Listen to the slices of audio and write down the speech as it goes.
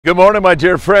Good morning, my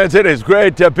dear friends. It is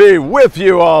great to be with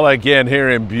you all again here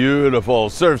in beautiful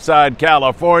Surfside,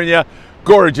 California.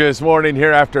 Gorgeous morning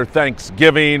here after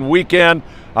Thanksgiving weekend.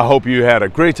 I hope you had a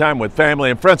great time with family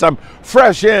and friends. I'm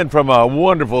fresh in from a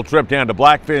wonderful trip down to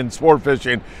Bluefin sport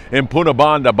fishing in Punta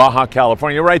Banda, Baja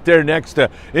California, right there next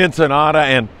to Ensenada.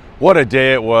 And what a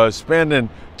day it was, spending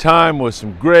time with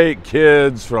some great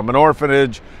kids from an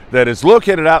orphanage that is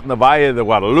located out in the Valle de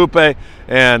Guadalupe.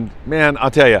 And man,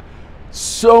 I'll tell you,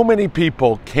 so many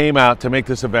people came out to make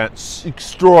this event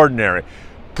extraordinary.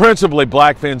 Principally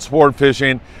Bluefin sport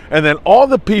fishing, and then all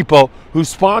the people who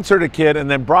sponsored a kid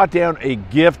and then brought down a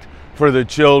gift for the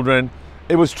children.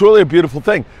 It was truly a beautiful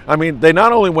thing. I mean, they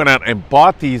not only went out and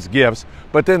bought these gifts,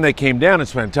 but then they came down and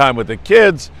spent time with the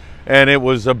kids, and it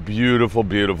was a beautiful,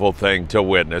 beautiful thing to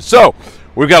witness. So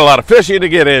we've got a lot of fishing to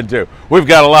get into. We've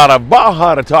got a lot of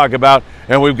Baja to talk about,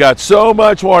 and we've got so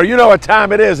much more. You know what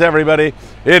time it is, everybody.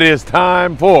 It is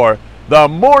time for the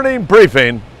morning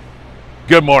briefing.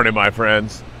 Good morning, my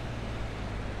friends.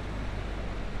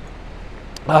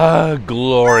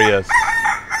 Glorious.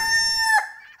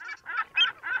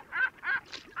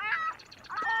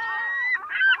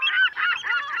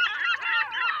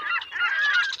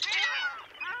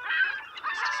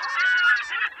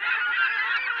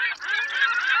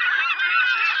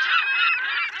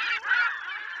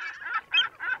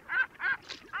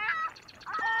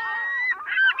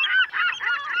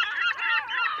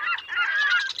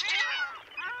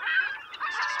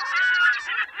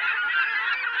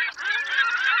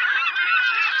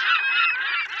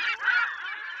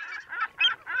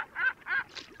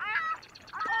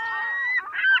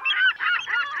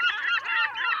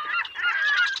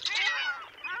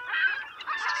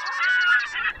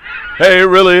 Hey, it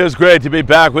really is great to be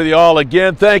back with you all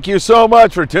again. Thank you so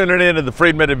much for tuning in to the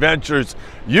Friedman Adventures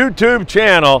YouTube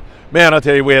channel. Man, I'll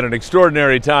tell you, we had an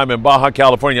extraordinary time in Baja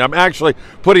California. I'm actually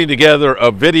putting together a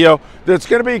video that's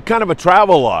going to be kind of a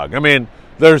travel log. I mean,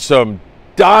 there's some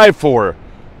dive-for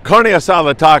carne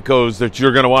asada tacos that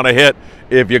you're going to want to hit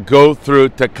if you go through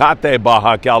Tecate,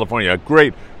 Baja California, a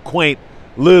great, quaint,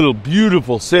 little,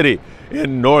 beautiful city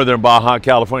in northern Baja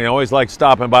California. I always like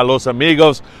stopping by Los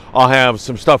Amigos. I'll have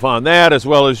some stuff on that, as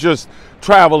well as just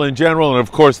travel in general, and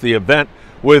of course the event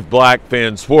with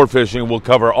Bluefin sport fishing will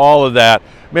cover all of that.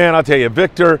 Man, I'll tell you,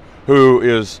 Victor, who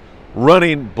is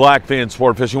running Bluefin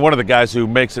sport fishing, one of the guys who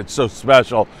makes it so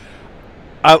special.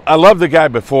 I love the guy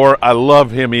before. I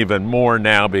love him even more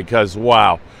now because,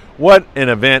 wow, what an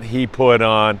event he put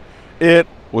on. It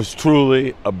was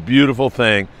truly a beautiful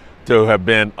thing to have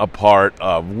been a part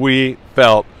of. We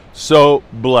felt so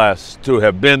blessed to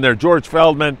have been there. George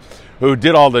Feldman, who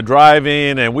did all the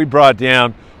driving, and we brought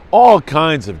down all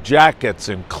kinds of jackets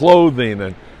and clothing,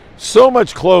 and so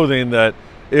much clothing that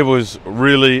it was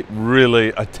really, really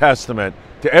a testament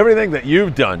to everything that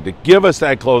you've done to give us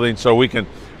that clothing so we can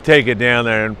take it down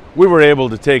there. And we were able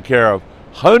to take care of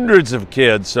hundreds of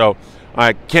kids, so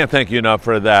I can't thank you enough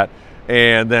for that.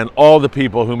 And then all the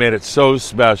people who made it so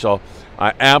special.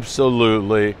 I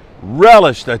absolutely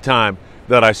relished the time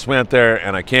that I spent there,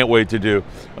 and I can't wait to do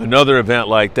another event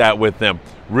like that with them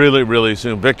really, really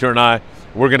soon. Victor and I,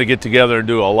 we're going to get together and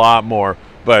do a lot more,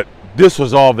 but this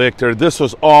was all Victor. This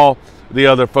was all the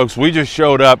other folks. We just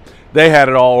showed up. They had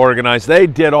it all organized. They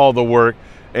did all the work,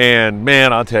 and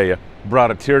man, I'll tell you, brought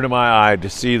a tear to my eye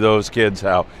to see those kids,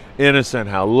 how innocent,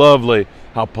 how lovely,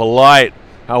 how polite,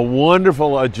 how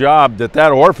wonderful a job that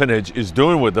orphanage is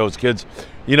doing with those kids.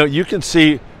 You know, you can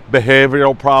see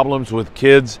behavioral problems with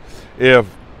kids if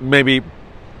maybe,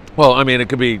 well, I mean, it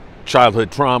could be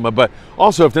childhood trauma, but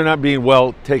also if they're not being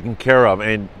well taken care of.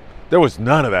 And there was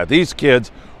none of that. These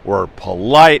kids were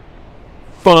polite,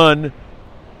 fun,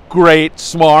 great,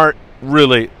 smart,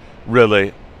 really,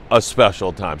 really a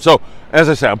special time. So, as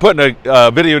I said, I'm putting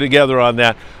a video together on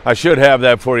that. I should have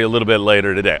that for you a little bit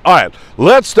later today. All right,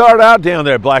 let's start out down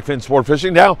there at Bluefin sport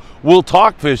fishing. Now, we'll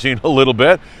talk fishing a little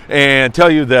bit and tell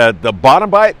you that the bottom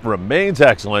bite remains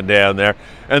excellent down there.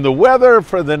 And the weather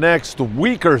for the next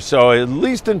week or so, at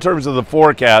least in terms of the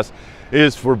forecast,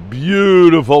 is for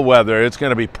beautiful weather. It's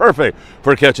going to be perfect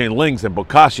for catching lings and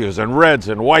bocachios and reds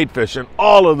and whitefish and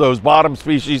all of those bottom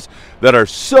species that are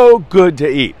so good to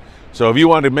eat. So if you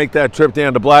want to make that trip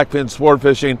down to Bluefin sport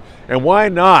fishing, and why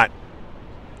not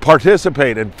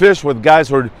participate and fish with guys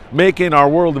who are making our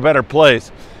world a better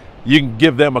place, you can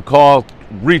give them a call,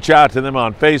 reach out to them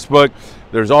on Facebook.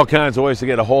 There's all kinds of ways to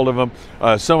get a hold of them.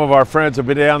 Some of our friends have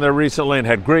been down there recently and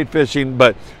had great fishing,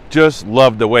 but just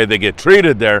love the way they get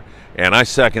treated there, and I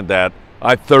second that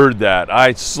I third that.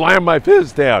 I slam my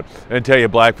fist down and tell you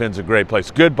Blackfin's a great place.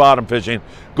 Good bottom fishing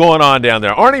going on down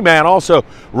there. Arnie Man also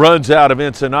runs out of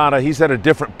Ensenada. He's at a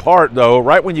different part, though.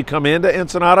 Right when you come into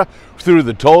Ensenada through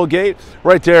the toll gate,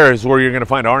 right there is where you're going to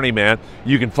find Arnie Man.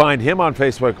 You can find him on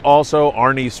Facebook also,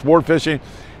 Arnie Sport Fishing.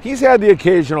 He's had the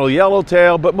occasional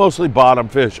yellowtail, but mostly bottom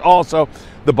fish. Also,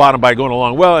 the bottom bite going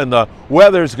along well, and the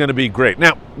weather's going to be great.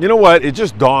 Now, you know what? It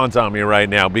just dawns on me right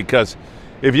now, because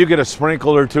if you get a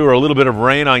sprinkle or two or a little bit of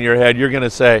rain on your head, you're going to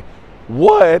say,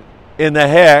 what in the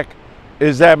heck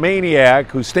is that maniac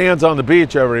who stands on the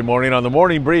beach every morning on the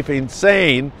morning briefing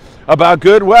saying about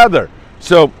good weather?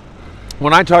 So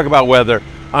when I talk about weather,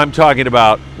 I'm talking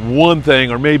about one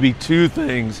thing or maybe two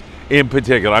things in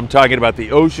particular. I'm talking about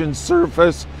the ocean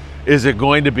surface. Is it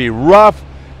going to be rough?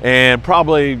 And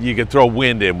probably you could throw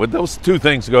wind in, but those two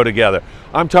things go together.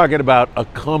 I'm talking about a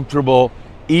comfortable,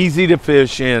 easy to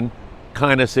fish in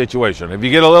kind of situation. If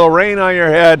you get a little rain on your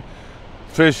head,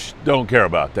 fish don't care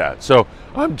about that. So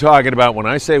I'm talking about, when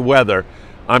I say weather,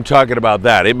 I'm talking about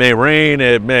that. It may rain,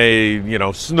 it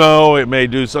may, snow, it may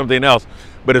do something else,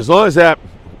 but as long as that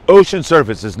ocean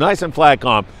surface is nice and flat,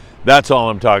 calm, that's all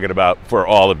I'm talking about for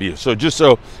all of you. So just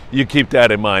so you keep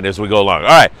that in mind as we go along. All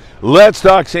right, let's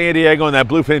talk San Diego and that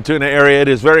bluefin tuna area. It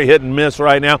is very hit and miss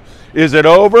right now. Is it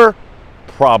over?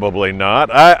 Probably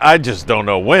not. I just don't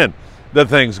know when the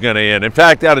thing's going to end. In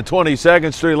fact, out of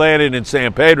 22nd Street Landing in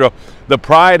San Pedro, the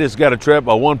Pride has got a trip, a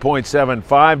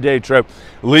 1.75-day trip,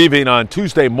 leaving on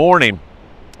Tuesday morning,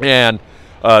 and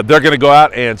they're going to go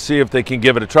out and see if they can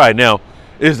give it a try. Now,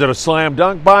 is it a slam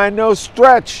dunk? By no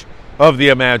stretch of the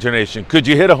imagination. Could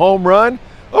you hit a home run?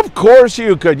 Of course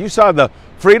you could. You saw the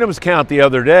Freedoms count the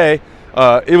other day.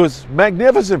 It was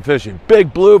magnificent fishing.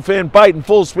 Big bluefin biting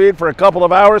full speed for a couple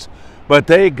of hours, but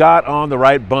they got on the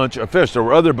right bunch of fish. There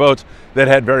were other boats that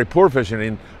had very poor fishing.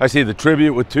 And I see the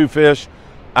Tribute with 2 fish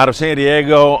out of San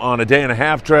Diego on a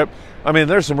day-and-a-half trip. I mean,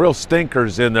 there's some real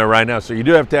stinkers in there right now, so you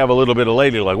do have to have a little bit of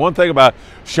ladylike. One thing about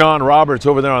Sean Roberts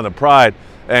over there on the Pride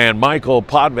and Michael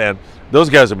Potvin, those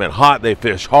guys have been hot. They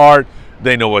fish hard.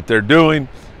 They know what they're doing.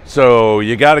 So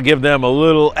you got to give them a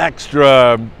little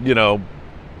extra,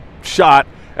 shot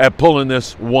at pulling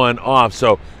this one off.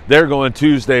 So they're going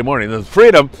Tuesday morning. The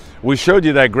Freedom, we showed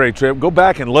you that great trip. Go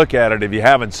back and look at it if you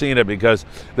haven't seen it, because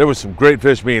there was some great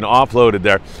fish being offloaded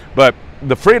there. But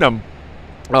the Freedom,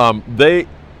 they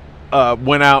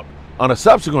went out on a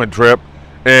subsequent trip,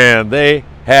 and they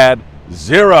had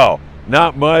 0.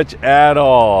 Not much at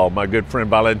all. My good friend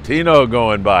Valentino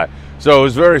going by. So it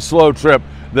was a very slow trip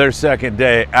their second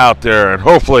day out there, and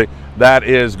hopefully that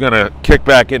is going to kick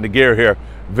back into gear here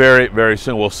very, very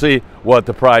soon. We'll see what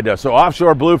the Pride does. So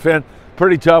offshore bluefin,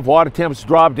 pretty tough. Water temps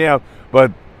drop down,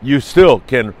 but you still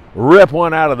can rip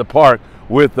one out of the park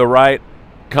with the right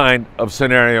kind of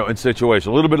scenario and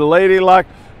situation. A little bit of lady luck,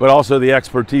 but also the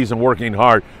expertise and working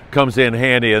hard comes in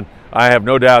handy, and I have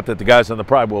no doubt that the guys on the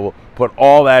Pride will put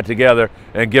all that together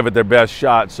and give it their best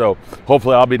shot. So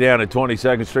hopefully I'll be down at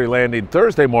 22nd Street Landing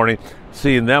Thursday morning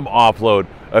seeing them offload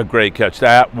a great catch.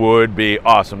 That would be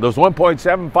awesome. Those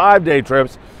 1.75-day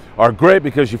trips are great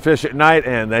because you fish at night,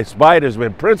 and this bite has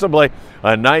been principally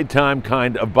a nighttime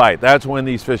kind of bite. That's when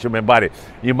these fish have been biting.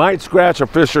 You might scratch a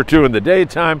fish or two in the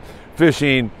daytime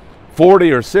fishing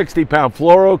 40 or 60 pound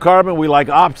fluorocarbon. We like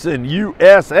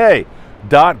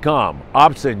OpsonUSA.com.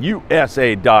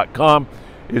 OpsonUSA.com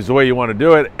is the way you want to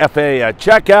do it. FA at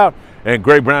checkout, and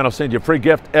Greg Brown will send you a free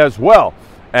gift as well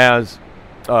as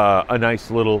a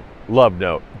nice little love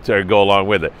note to go along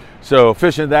with it. So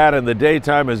fishing that in the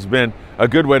daytime has been a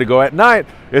good way to go. At night,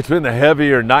 it's been the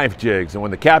heavier knife jigs, and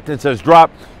when the captain says drop,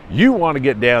 you want to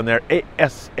get down there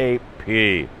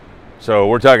ASAP. So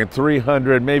we're talking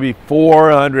 300, maybe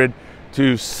 400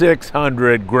 to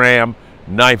 600 gram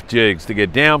knife jigs to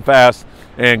get down fast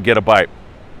and get a bite.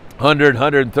 100,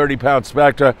 130 pound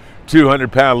spectra,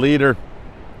 200 pound leader.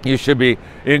 You should be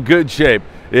in good shape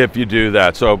if you do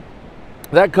that. So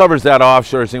that covers that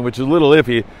offshore thing, which is a little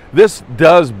iffy. This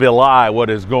does belie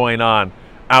what is going on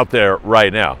out there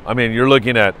right now. I mean, you're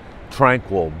looking at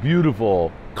tranquil,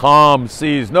 beautiful, calm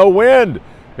seas, no wind.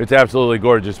 It's absolutely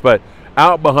gorgeous. But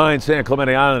out behind San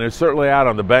Clemente Island, and certainly out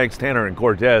on the banks, Tanner and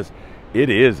Cortez, it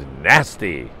is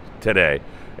nasty today.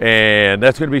 And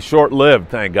that's going to be short-lived,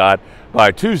 thank God.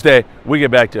 By Tuesday, we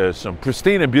get back to some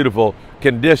pristine and beautiful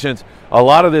conditions. A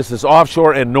lot of this is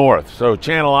offshore and north. So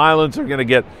Channel Islands are going to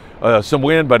get some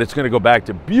wind, but it's going to go back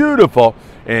to beautiful.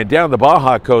 And down the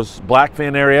Baja Coast,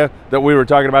 Blackfin area that we were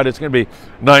talking about, it's going to be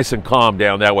nice and calm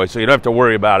down that way. So you don't have to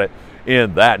worry about it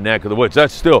in that neck of the woods.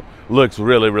 That still looks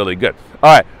really, really good.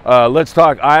 All right, let's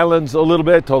talk islands a little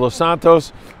bit. Todos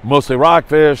Santos, mostly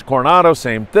rockfish. Coronado,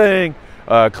 same thing.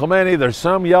 Clemente, there's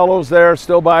some yellows there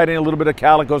still biting, a little bit of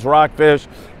calicos, rockfish,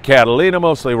 Catalina,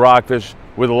 mostly rockfish,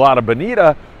 with a lot of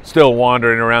bonita still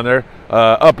wandering around there.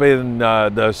 Up in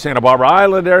the Santa Barbara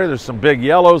Island area, there's some big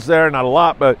yellows there, not a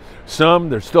lot, but some.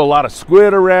 There's still a lot of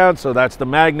squid around, so that's the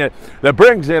magnet that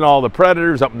brings in all the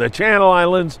predators. Up in the Channel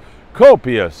Islands,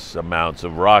 copious amounts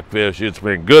of rockfish. It's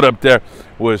been good up there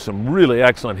with some really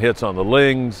excellent hits on the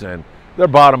lings, and their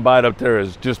bottom bite up there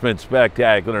has just been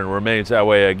spectacular and remains that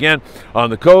way again. On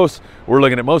the coast, we're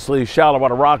looking at mostly shallow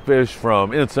water rockfish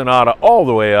from Ensenada all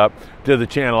the way up to the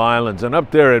Channel Islands. And up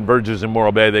there in Burgess and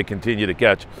Morro Bay, they continue to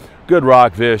catch good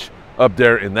rockfish up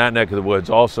there in that neck of the woods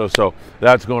also. So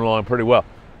that's going along pretty well.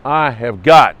 I have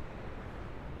got,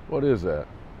 what is that?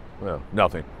 Well,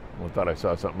 nothing. I thought I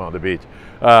saw something on the beach.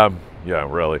 Yeah,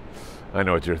 really. I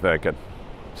know what you're thinking.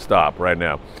 Stop right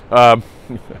now.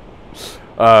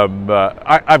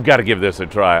 I've got to give this a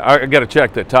try. I got to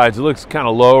check the tides. It looks kind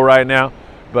of low right now,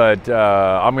 but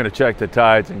I'm going to check the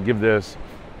tides and give this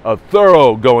a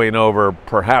thorough going over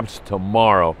perhaps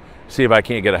tomorrow. See if I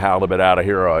can't get a halibut out of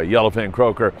here, or a yellowfin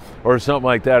croaker or something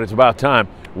like that. It's about time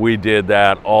we did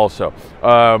that also.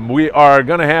 We are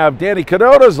going to have Danny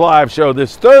Cadota's live show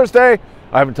this Thursday.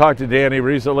 I haven't talked to Danny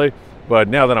recently, but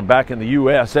now that I'm back in the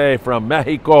USA from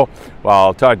Mexico, well,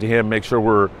 I'll talk to him, make sure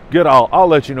we're good. I'll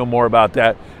let you know more about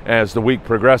that as the week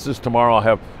progresses. Tomorrow I'll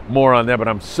have more on that, but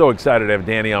I'm so excited to have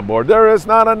Danny on board. There is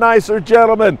not a nicer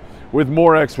gentleman with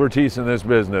more expertise in this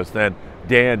business than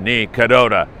Danny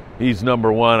Cadota. He's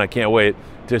number one. I can't wait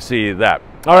to see that.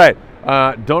 All right,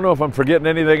 don't know if I'm forgetting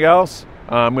anything else.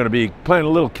 I'm going to be playing a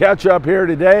little catch up here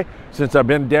today since I've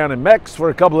been down in Mex for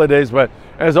a couple of days, but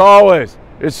as always,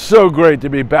 it's so great to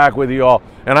be back with you all.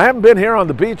 And I haven't been here on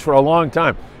the beach for a long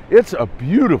time. It's a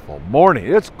beautiful morning.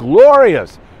 It's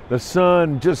glorious. The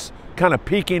sun just kind of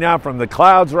peeking out from the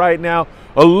clouds right now,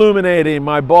 illuminating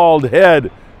my bald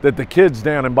head that the kids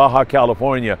down in Baja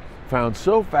California found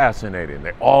so fascinating.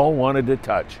 They all wanted to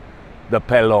touch the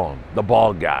pelon, the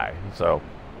bald guy. So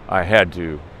I had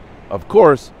to, of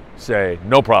course, say,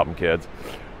 no problem, kids.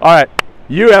 All right,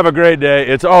 you have a great day.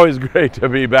 It's always great to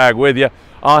be back with you.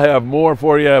 I'll have more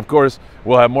for you. Of course,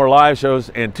 we'll have more live shows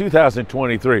in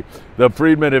 2023. The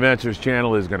Friedman Adventures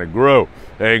channel is going to grow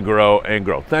and grow and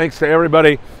grow. Thanks to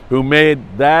everybody who made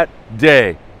that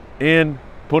day in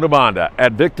Punta Banda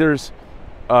at Victor's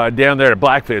down there at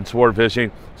Blackfin sport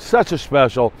fishing such a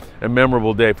special and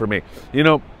memorable day for me. You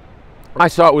know, I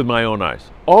saw it with my own eyes.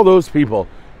 All those people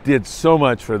did so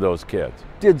much for those kids,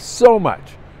 did so much,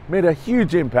 made a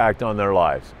huge impact on their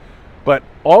lives. But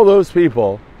all those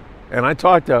people, and I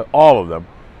talked to all of them,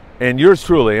 and yours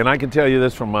truly, and I can tell you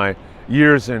this from my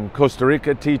years in Costa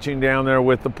Rica teaching down there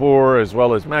with the poor, as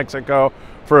well as Mexico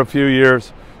for a few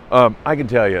years, I can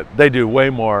tell you they do way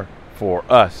more for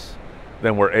us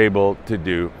than we're able to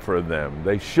do for them.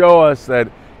 They show us that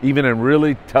even in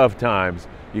really tough times,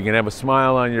 you can have a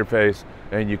smile on your face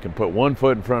and you can put one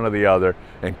foot in front of the other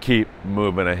and keep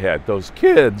moving ahead. Those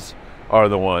kids are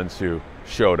the ones who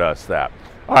showed us that.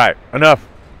 All right, enough.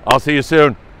 I'll see you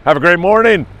soon. Have a great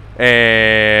morning,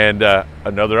 and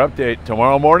another update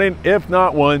tomorrow morning, if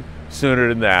not one sooner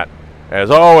than that.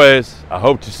 As always, I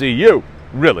hope to see you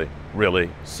really, really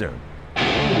soon.